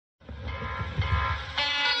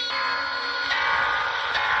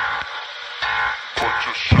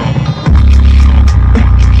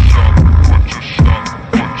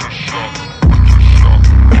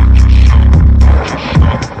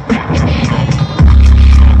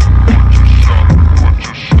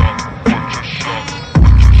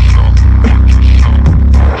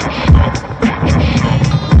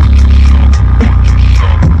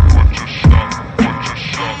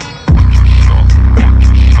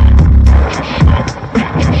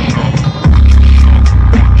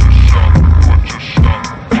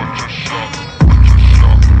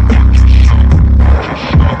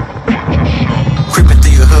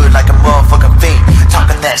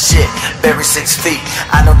That shit, buried 6 feet.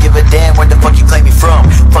 I don't give a damn where the fuck you claim me from.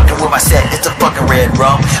 Fucking with my set, it's a fucking red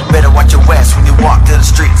rum. Better watch your ass when you walk to the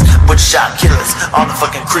streets. ButcherShop killers on the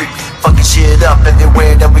fucking creep. Fucking shit up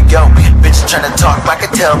everywhere that we go. Bitches tryna talk, but I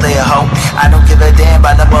can tell they a hoe. I don't give a damn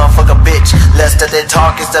about the motherfucker bitch. Less that they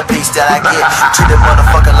talk is the piece that I get. Treat a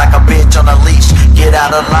motherfucker like a bitch on a leash. Get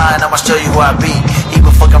out of line, I'ma show you who I be.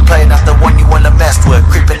 Even fucking play, not the one you wanna mess with.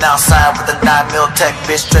 Creeping outside with a 9mm tech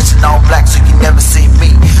bitch. Dressing all black so you never see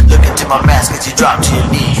me. Look into my mask as you drop to your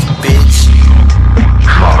knees, bitch.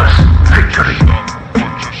 Flawless victory.